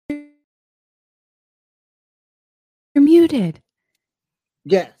You're muted.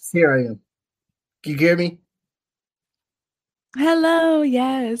 Yes, here I am. Can you hear me? Hello,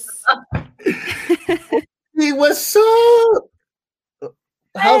 yes. Hey, what's up?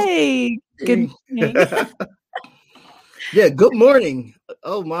 How's Hey, good morning. Yeah, good morning.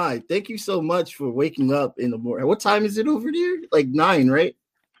 Oh my, thank you so much for waking up in the morning. What time is it over there? Like 9, right?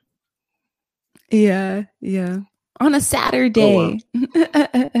 Yeah. On a Oh wow. Saturday.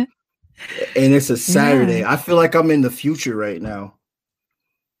 And it's a Saturday. Yeah. I feel like I'm in the future right now.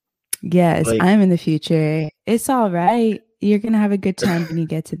 Yes, Like I'm in the future. It's all right. You're gonna have a good time when you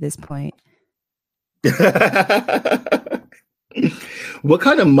get to this point. What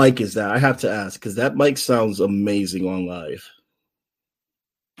kind of mic is that? I have to ask because that mic sounds amazing on live.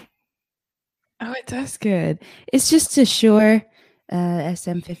 Oh, it does good. It's just a Shure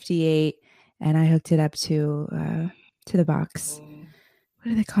SM58, and I hooked it up to the box. What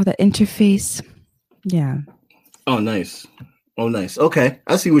do they call that interface? Yeah. Oh, nice. Oh, nice. Okay,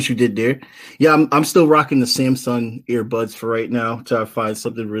 I see what you did there. Yeah, I'm still rocking the Samsung earbuds for right now till I find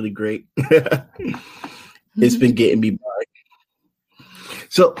something really great. It's been getting me by.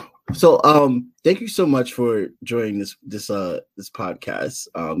 So thank you so much for joining this podcast.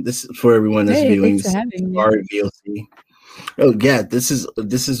 This is for everyone that's Hey, viewing thanks for this having me. VOC. Oh yeah, this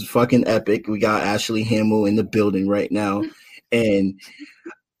is fucking epic. We got Ashley Hamill in the building right now, and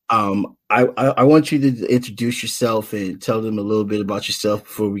I want you to introduce yourself and tell them a little bit about yourself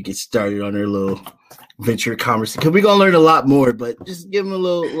before we get started on our little venture conversation. Because we're gonna learn a lot more, but just give them a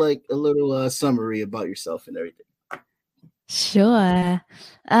little summary about yourself and everything. Sure.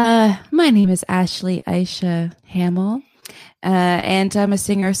 My name is Ashley Aisha Hamill, and I'm a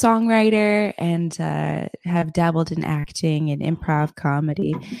singer songwriter and have dabbled in acting and improv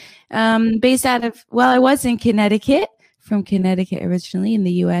comedy. Based out of, well, I was in Connecticut, from Connecticut originally in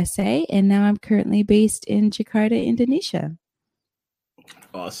the USA, and now I'm currently based in Jakarta, Indonesia.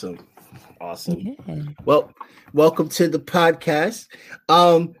 Awesome. Awesome. Yeah. Well, welcome to the podcast.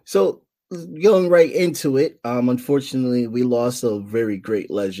 So going right into it, unfortunately we lost a very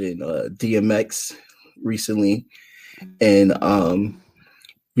great legend, DMX recently. And I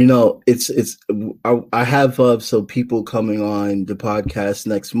have some people coming on the podcast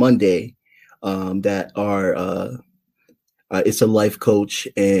next Monday that are it's a life coach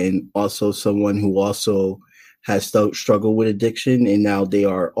and also someone who also has struggled with addiction, and now they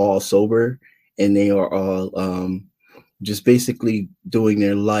are all sober, and they are all just basically doing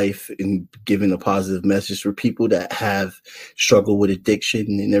their life and giving a positive message for people that have struggled with addiction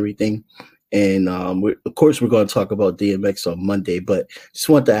and everything. And of course, we're going to talk about DMX on Monday, but just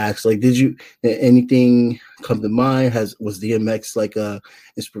want to ask, like, did anything come to mind? Was DMX like a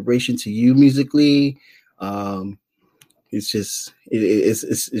inspiration to you musically? It's just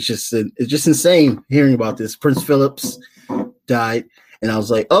insane hearing about this. Prince Phillips died, and I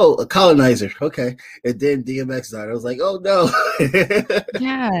was like, oh, a colonizer, okay. And then DMX died. I was like, oh no.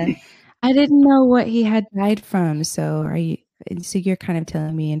 Yeah. I didn't know what he had died from. So you're kind of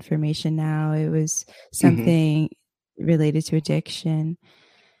telling me information now. It was Mhm. something related to addiction.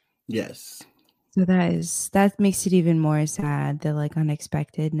 Yes. So that makes it even more sad, the like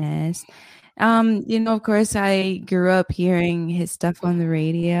unexpectedness. Of course I grew up hearing his stuff on the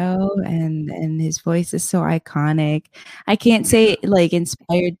radio, and his voice is so iconic. I can't say it, like,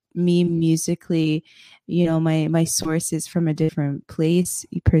 inspired me musically. My source is from a different place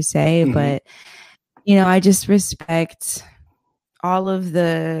per se, Hmm. but I just respect all of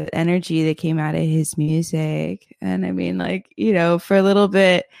the energy that came out of his music. And I mean, like, for a little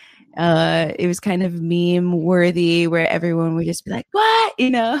bit, it was kind of meme worthy where everyone would just be like, what?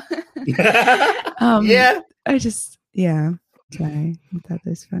 um, Yeah. yeah. Sorry. I thought that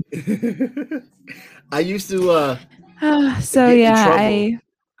was fun. I used to So get in yeah, trouble.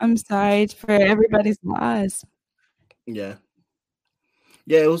 I'm sorry for everybody's loss. Yeah.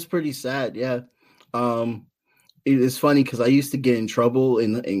 Yeah, it was pretty sad. Yeah. Um, it is funny because I used to get in trouble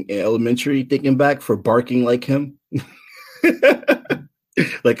in elementary, thinking back, for barking like him.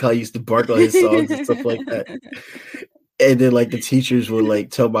 Like how I used to bark on his songs and stuff like that. And then like the teachers would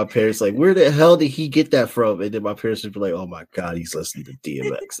like tell my parents, like, where the hell did he get that from? And then my parents would be like, oh my God, he's listening to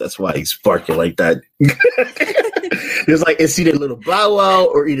DMX. That's why he's barking like that. It was like, it's either Little Bow Wow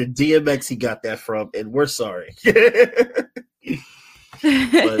or either DMX he got that from, and we're sorry. But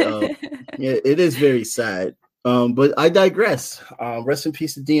yeah, it is very sad. But I digress. Rest in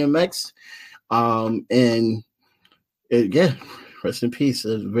peace to DMX. And yeah, rest in peace.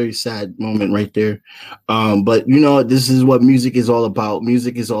 A very sad moment right there. But this is what music is all about.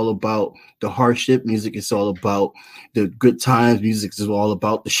 Music is all about the hardship. Music is all about the good times. Music is all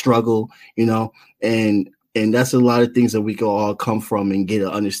about the struggle. And and that's a lot of things that we can all come from and get an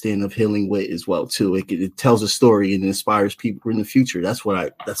understanding of healing with as well too. It tells a story and inspires people in the future. That's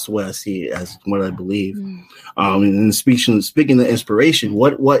the way I see it, as what I believe. Mm. And speaking of inspiration,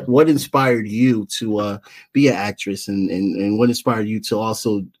 what inspired you to be an actress, and what inspired you to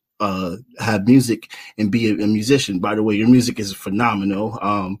also have music and be a musician? By the way, your music is phenomenal.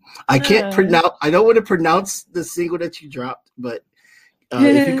 I can't pronounce. I don't want to pronounce the single that you dropped, but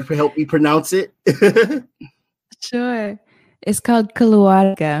if you could help me pronounce it. Sure. It's called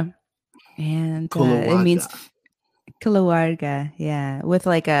Kaluarga, and it means Kaluarga, yeah, with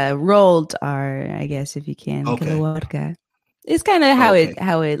like a rolled R, I guess, if you can. Okay. Kaluarga. It's kind of how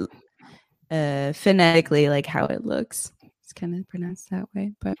it phonetically, like how it looks. It's kind of pronounced that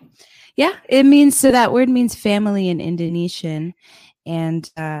way, but yeah, it means, so that word means family in Indonesian. And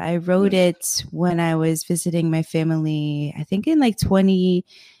I wrote it when I was visiting my family, I think in like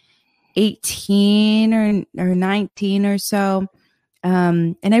 2018 or 19 or so.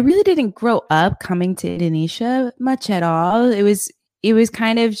 And I really didn't grow up coming to Indonesia much at all. It was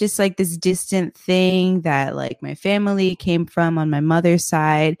kind of just like this distant thing that like my family came from on my mother's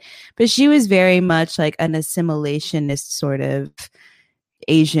side, but she was very much like an assimilationist sort of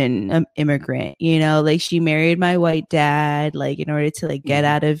Asian immigrant, you know, like she married my white dad, like in order to like get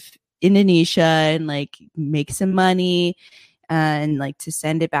out of Indonesia and like make some money and like to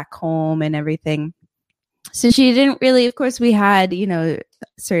send it back home and everything. So she didn't really, of course, we had, you know,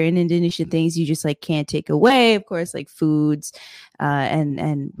 certain Indonesian things you just like can't take away, of course, like foods,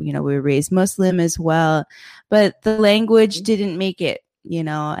 and you know, we were raised Muslim as well, but the language didn't make it, you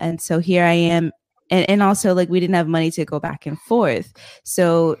know, and so here I am, and also like we didn't have money to go back and forth.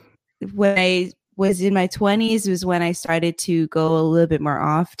 So when I was in my 20s was when I started to go a little bit more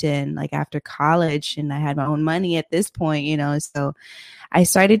often, like after college, and I had my own money at this point, you know, so I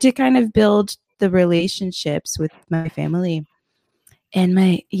started to kind of build the relationships with my family and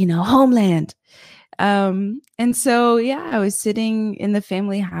my, you know, homeland. And so, yeah, I was sitting in the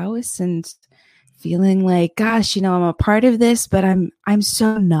family house and feeling like, gosh, you know, I'm a part of this, but I'm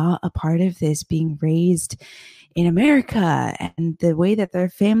so not a part of this, being raised in America and the way that their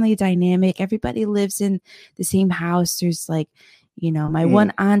family dynamic, everybody lives in the same house. There's like, you know, my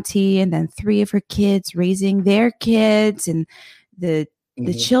one auntie and then 3 of her kids raising their kids, and the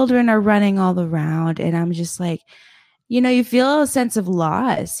children are running all around. And I'm just like, you know, you feel a sense of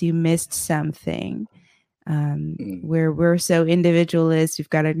loss. You missed something. Where we're so individualist, we've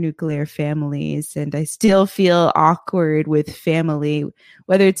got our nuclear families, and I still feel awkward with family,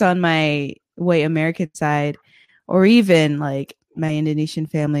 whether it's on my white American side or even like my Indonesian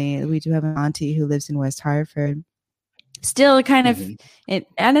family. We do have an auntie who lives in West Hartford. Still kind of, I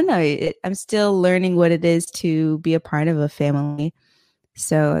don't know, I'm still learning what it is to be a part of a family.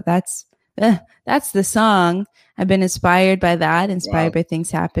 So that's the song. I've been inspired by that, inspired by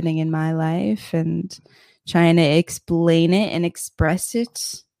things happening in my life, and trying to explain it and express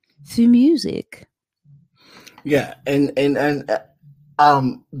it through music. Yeah, and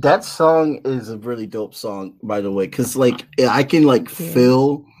that song is a really dope song, by the way, because like I can like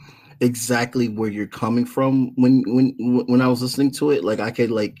feel exactly where you're coming from when I was listening to it. Like I could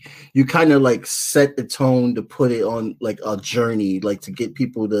like, you kind of like set the tone to put it on like a journey, like to get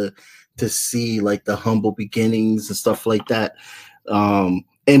people to see like the humble beginnings and stuff like that.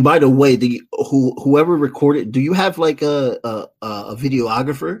 And by the way, whoever recorded, do you have like a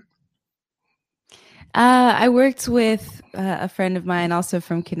videographer? I worked with a friend of mine also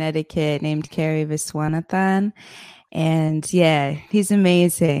from Connecticut named Kerry Viswanathan. And yeah, he's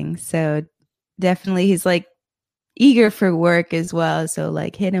amazing. So definitely he's like eager for work as well. So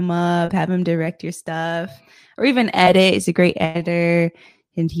like hit him up, have him direct your stuff or even edit. He's a great editor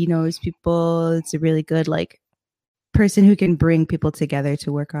and he knows people. It's a really good like person who can bring people together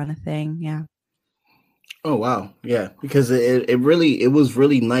to work on a thing. Yeah. Oh wow, yeah, because it was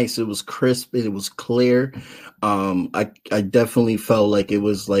really nice. It was crisp. It was clear. I definitely felt like it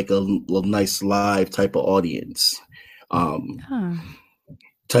was like a nice live type of audience,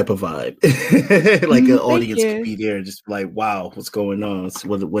 type of vibe. Like an audience could be there, just like, wow, what's going on?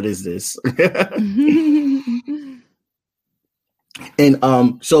 What is this? And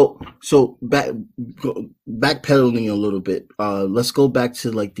so backpedaling a little bit. Let's go back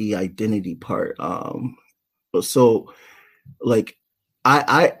to like the identity part. So like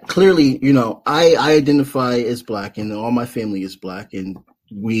I clearly, you know, I identify as Black and all my family is Black, and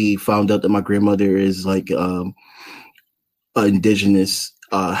we found out that my grandmother is like indigenous,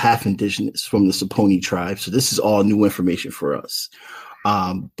 half indigenous from the Saponi tribe. So this is all new information for us.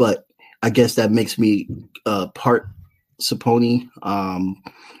 But I guess that makes me part Saponi.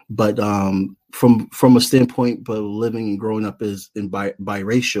 But from a standpoint, but living and growing up as in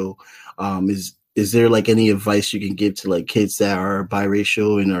biracial, is there like any advice you can give to like kids that are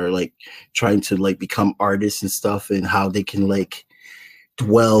biracial and are like trying to like become artists and stuff, and how they can like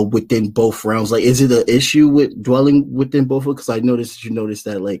dwell within both realms? Like, is it an issue with dwelling within both? Because I noticed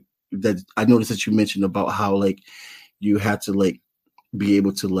that you mentioned about how like you had to like be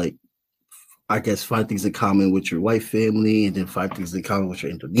able to like, I guess, find things in common with your white family and then find things in common with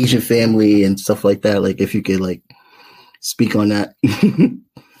your Indonesian family and stuff like that. Like, if you could like speak on that.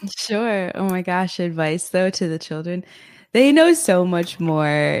 Sure. Oh my gosh. Advice though to the children. They know so much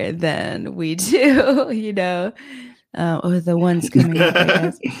more than we do, you know, or the ones coming up, I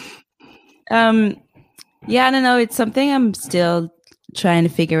guess. Yeah, I don't know. It's something I'm still trying to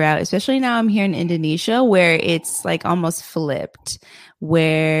figure out, especially now I'm here in Indonesia where it's like almost flipped,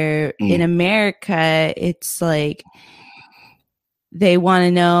 where in America, it's like, they want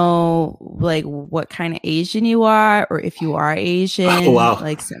to know like what kind of Asian you are, or if you are Asian. Oh, wow.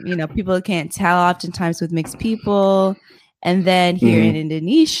 Like, some, you know, people can't tell oftentimes with mixed people. And then here in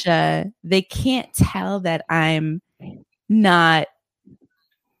Indonesia, they can't tell that I'm not,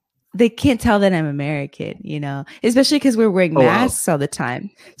 they can't tell that I'm American, you know, especially because we're wearing masks all the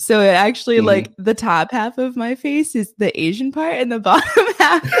time. So it actually like the top half of my face is the Asian part and the bottom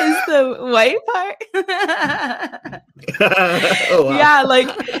half is the white part. Oh, wow. Yeah,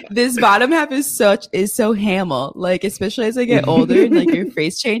 like this bottom half is so Hamill. Like, especially as I get older and like your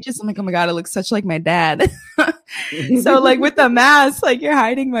face changes, I'm like, oh my God, it looks such like my dad. So like with the mask, like you're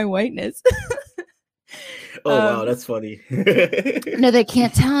hiding my whiteness. Oh, wow, that's funny. No, they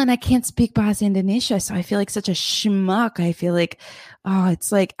can't tell, and I can't speak Bahasa Indonesia, so I feel like such a schmuck. I feel like, oh,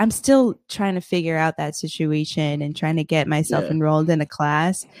 it's like I'm still trying to figure out that situation and trying to get myself enrolled in a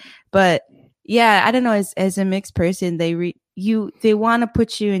class. But yeah, I don't know. As a mixed person, they want to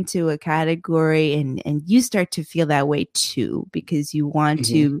put you into a category, and you start to feel that way too, because you want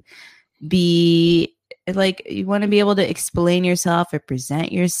to be like, you want to be able to explain yourself or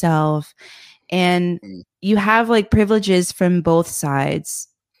present yourself. And you have like privileges from both sides.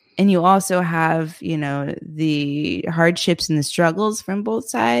 And you also have, you know, the hardships and the struggles from both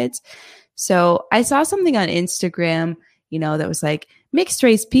sides. So I saw something on Instagram, you know, that was like mixed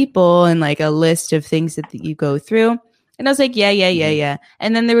race people and like a list of things that you go through. And I was like, yeah.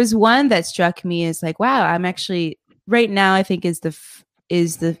 And then there was one that struck me as like, wow, I'm actually right now, I think is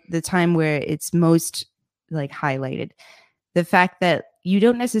the time where it's most like highlighted. The fact that you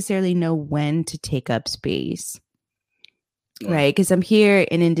don't necessarily know when to take up space, right? Because I'm here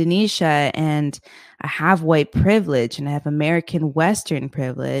in Indonesia and I have white privilege and I have American Western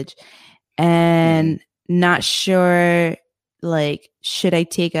privilege, and not sure, like, should I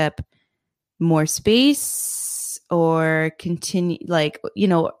take up more space or continue? Like, you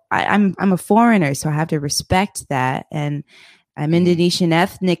know, I'm a foreigner, so I have to respect that. And I'm Indonesian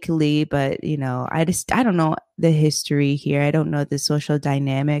ethnically, but, you know, I don't know the history here. I don't know the social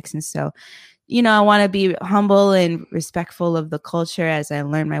dynamics. And so, you know, I want to be humble and respectful of the culture as I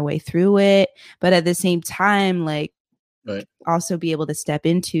learn my way through it. But at the same time, like, also be able to step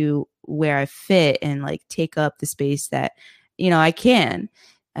into where I fit and like take up the space that, you know, I can.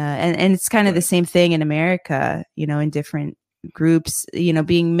 And it's kind of the same thing in America, you know, in different groups, you know,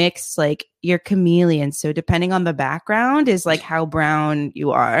 being mixed, like you're chameleon. So depending on the background is like how brown you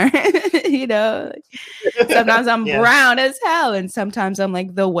are, you know, sometimes I'm brown as hell. And sometimes I'm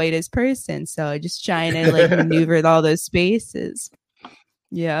like the whitest person. So just trying to like maneuver all those spaces.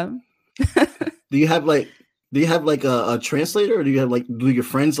 Yeah. Do you have like a translator, or do your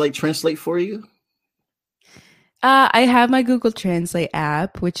friends like translate for you? I have my Google Translate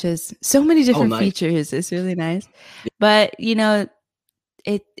app, which has so many different features. It's really nice. But, you know,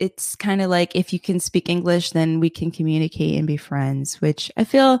 it's kind of like if you can speak English, then we can communicate and be friends, which I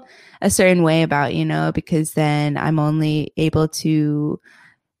feel a certain way about, you know, because then I'm only able to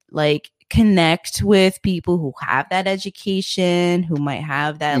like connect with people who have that education, who might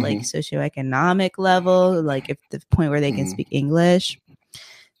have that like socioeconomic level, like if the point where they can speak English.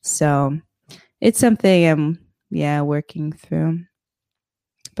 So it's something I'm working through.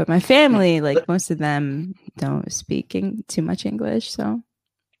 But my family, like most of them don't speak too much English, so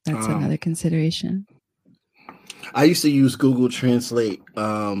that's another consideration. I used to use Google Translate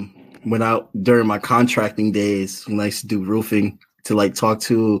during my contracting days when I used to do roofing, to like talk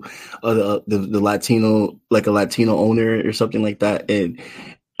to the Latino, like a Latino owner or something like that. And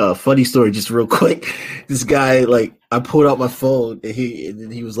funny story, just real quick, this guy, like, I pulled out my phone and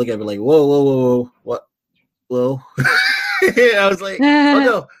he was looking at me like, whoa, what? Whoa. I was like, oh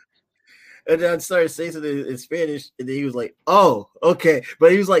no. And then I started saying something in Spanish, and then he was like, "Oh, okay."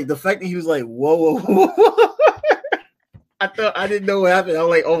 But he was like, the fact that he was like, "Whoa, whoa, whoa." I didn't know what happened. I was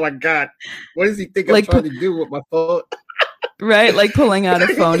like, "Oh my god, what does he think I'm trying to do with my phone?" Right, like pulling out a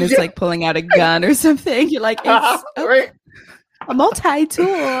phone is like pulling out a gun or something. You're like, it's right. A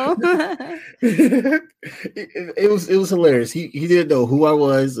multi-tool. it was hilarious. He didn't know who I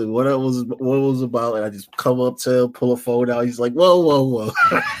was and what it was about, and I just come up to him, pull a phone out. He's like, "Whoa, whoa, whoa!"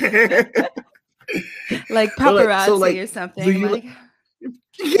 Like paparazzi or something.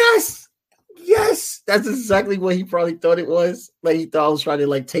 Yes, that's exactly what he probably thought it was. Like he thought I was trying to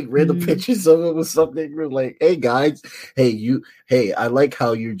like take random pictures of him or something. We're like, "Hey guys, hey, I like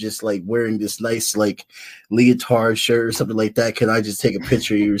how you're just like wearing this nice like leotard shirt or something like that. Can I just take a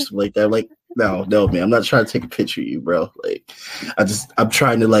picture of you or something like that?" Like, no, man, I'm not trying to take a picture of you, bro. Like, I'm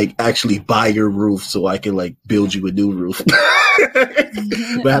trying to like actually buy your roof so I can like build you a new roof.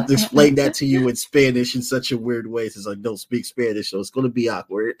 But I have to explain that to you in Spanish in such a weird way since I don't speak Spanish, so it's going to be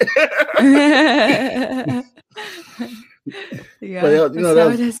awkward. Yeah, but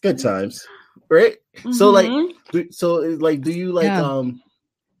that was good times, right? Mm-hmm. So do you like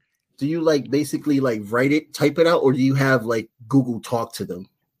do you like basically like write it, type it out, or do you have like Google talk to them?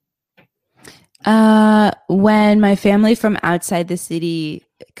 When my family from outside the city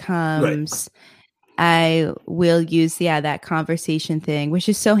comes, right, I will use that conversation thing, which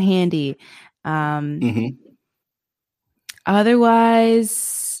is so handy.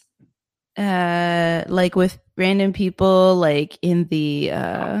 Otherwise, like with random people, like in the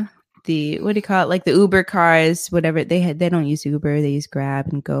what do you call it? Like the Uber cars, whatever they don't use Uber, they use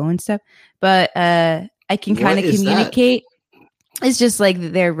Grab and Go and stuff. But I can kind of communicate. That? It's just like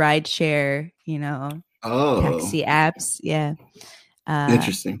their rideshare, taxi apps. Yeah.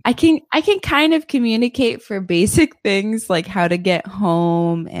 Interesting. I can kind of communicate for basic things like how to get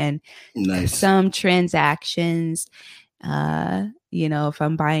home and some transactions. If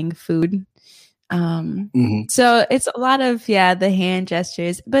I'm buying food. So it's a lot of the hand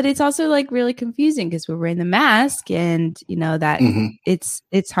gestures, but it's also like really confusing because we're wearing the mask and that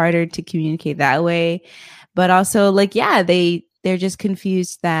it's harder to communicate that way. But also like they're just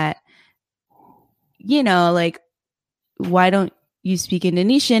confused that like why don't you speak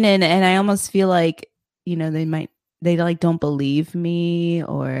Indonesian, and I almost feel like they like don't believe me,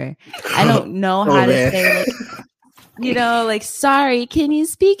 or I don't know how to say like like, sorry, can you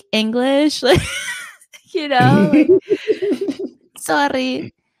speak English? Like, like,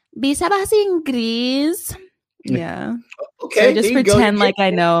 sorry, bisa bahasa Inggris? Yeah. Okay. So I just pretend like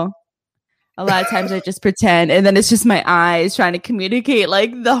I know. A lot of times I just pretend, and then it's just my eyes trying to communicate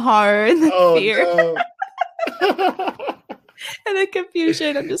like the horror and the fear. No. And the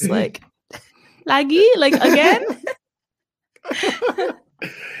confusion. I'm just like, lagi? Like, again?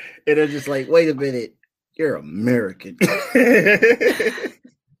 And they're just like, wait a minute. You're American.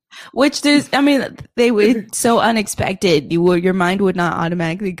 Which they were so unexpected. Your mind would not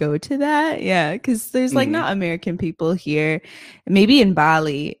automatically go to that. Yeah, because there's like not American people here. Maybe in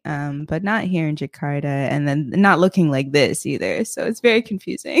Bali, but not here in Jakarta, and then not looking like this either. So it's very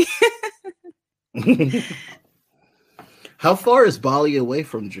confusing. How far is Bali away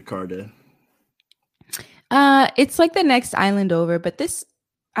from Jakarta? It's like the next island over, but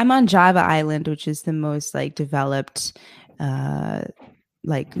I'm on Java Island, which is the most like developed.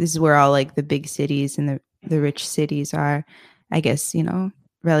 Like this is where all like the big cities and the rich cities are, I guess,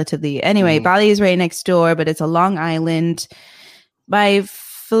 relatively. Anyway, Bali is right next door, but it's a long island. By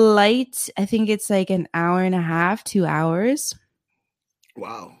flight, I think it's like an hour and a half, 2 hours.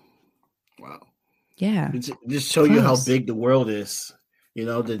 Wow. Yeah. Just show you how big the world is.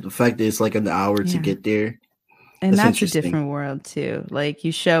 The fact that it's like an hour to get there. And that's a different world too. Like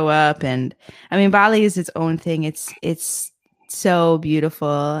you show up, and Bali is its own thing. It's so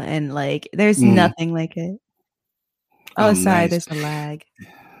beautiful, and like there's nothing like it. Oh, sorry, nice. There's a lag.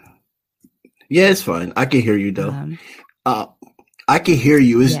 Yeah, it's fine. I can hear you though. I can hear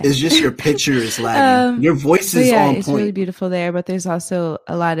you. It's just your picture is lagging. Your voice is on point. It's really beautiful there, but there's also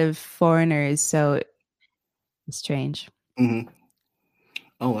a lot of foreigners, so it's strange.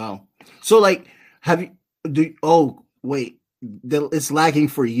 Oh wow. So like, it's lagging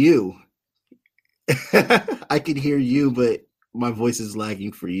for you. I can hear you, but my voice is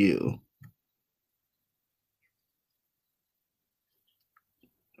lagging for you.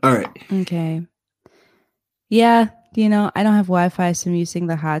 All right. Okay. Yeah, I don't have Wi-Fi, so I'm using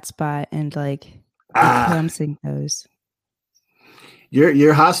the hotspot and like clamsing those.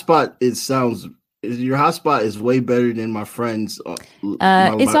 Your hotspot your hotspot is way better than my friend's.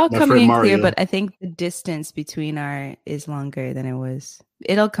 It's all coming in clear, but I think the distance between is longer than it was.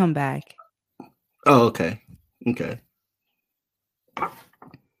 It'll come back. Oh, okay. Okay.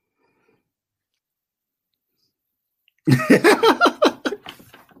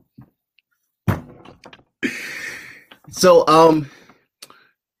 So,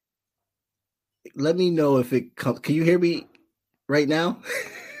 let me know if it comes. Can you hear me right now?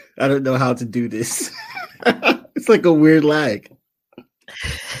 I don't know how to do this. It's like a weird lag.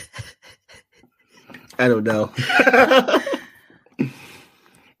 I don't know.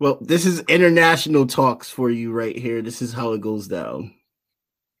 Well, this is international talks for you right here. This is how it goes down.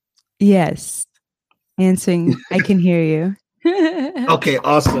 Yes. Answering, I can hear you. Okay,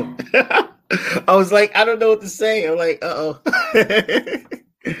 awesome. I was like, I don't know what to say. I'm like, I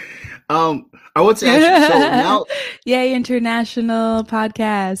want to ask you. So now, yay, international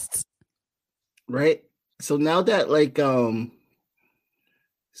podcasts. right? So now that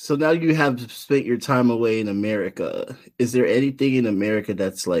so now you have spent your time away in America. Is there anything in America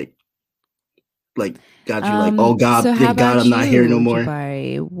that's like got you like, oh God, So how thank God about I'm not here no you, more?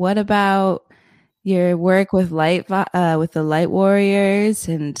 Jabari? What about your work with with the Light Warriors,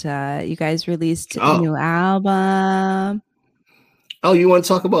 and you guys released a Oh, new album? oh, you want to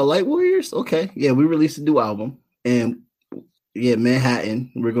talk about Light Warriors? Okay, yeah, we released a new album, and yeah,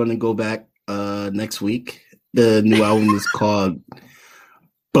 Manhattan. We're going to go back next week. The new album is called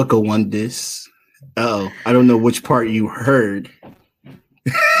Book of Wonders. Oh, I don't know which part you heard.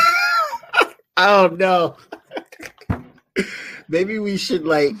 I don't know. Maybe we should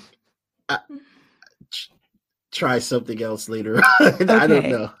uh, try something else later on. I don't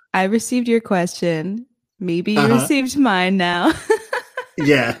Okay, know. I received your question. Maybe you Uh-huh. received mine now.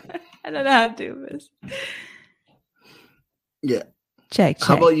 Yeah. I don't know how to do this. Yeah. Check, How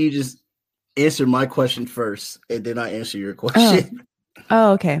check. about you just answer my question first and then I answer your Oh, question?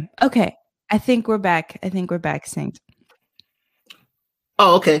 oh, okay. Okay. I think we're back. Synced.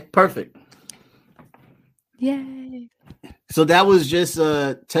 Oh, okay. Perfect. Yay. So that was just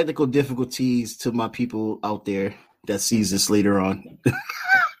technical difficulties to my people out there that sees this later on.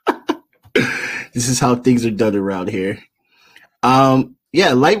 This is how things are done around here.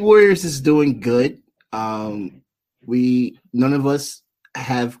 Yeah, Light Warriors is doing good. We none of us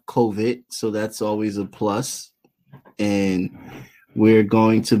have COVID, so that's always a plus. And we're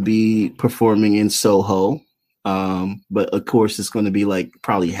going to be performing in Soho. But of course it's going to be like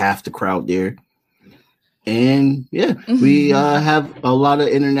probably half the crowd there. And yeah, we have a lot of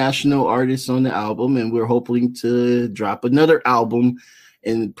international artists on the album, and we're hoping to drop another album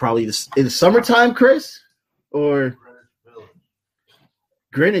in probably in the summertime, Chris, or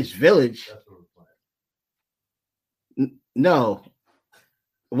Greenwich Village. No,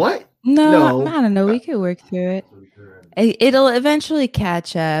 what? No, No. I don't know. We could work through it. It'll eventually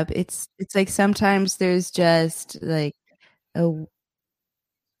catch up. It's like sometimes there's just like a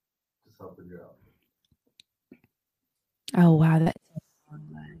oh wow that's a long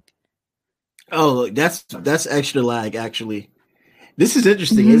lag. Oh, that's extra lag. Actually, this is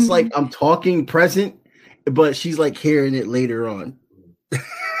interesting. It's like Mhm. I'm talking present, but she's like hearing it later on,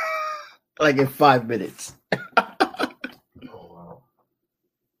 like in 5 minutes.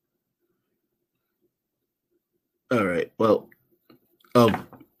 All right. Well, um,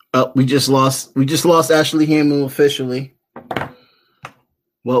 we just lost Ashley Hamill officially.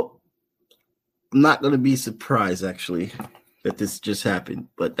 Well, I'm not gonna be surprised actually that this just happened,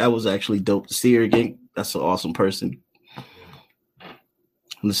 but that was actually dope to see her again. That's an awesome person.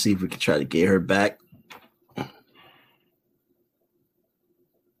 Let's see if we can try to get her back.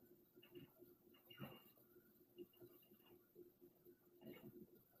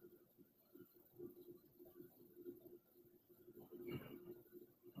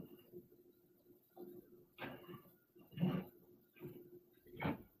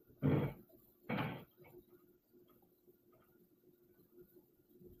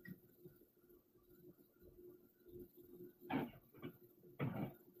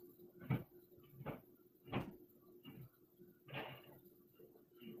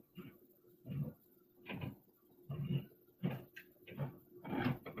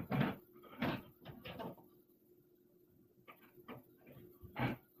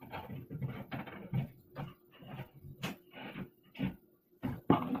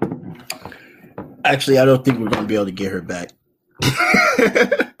 Actually, I don't think we're going to be able to get her back.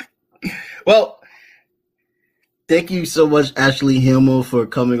 Well, thank you so much, Ashley Hamill, for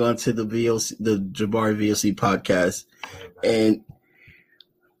coming on to the Jabari VOC podcast. And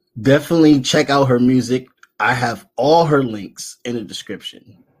definitely check out her music. I have all her links in the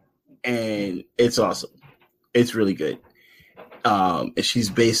description. And it's awesome. It's really good. And she's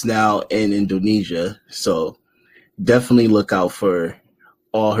based now in Indonesia. So definitely look out for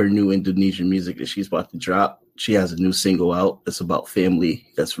all her new Indonesian music that she's about to drop. She has a new single out that's about family.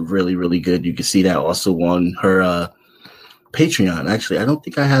 That's really, really good. You can see that also on her Patreon. Actually, I don't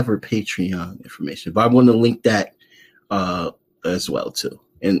think I have her Patreon information, but I want to link that as well too.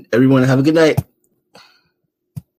 And everyone have a good night.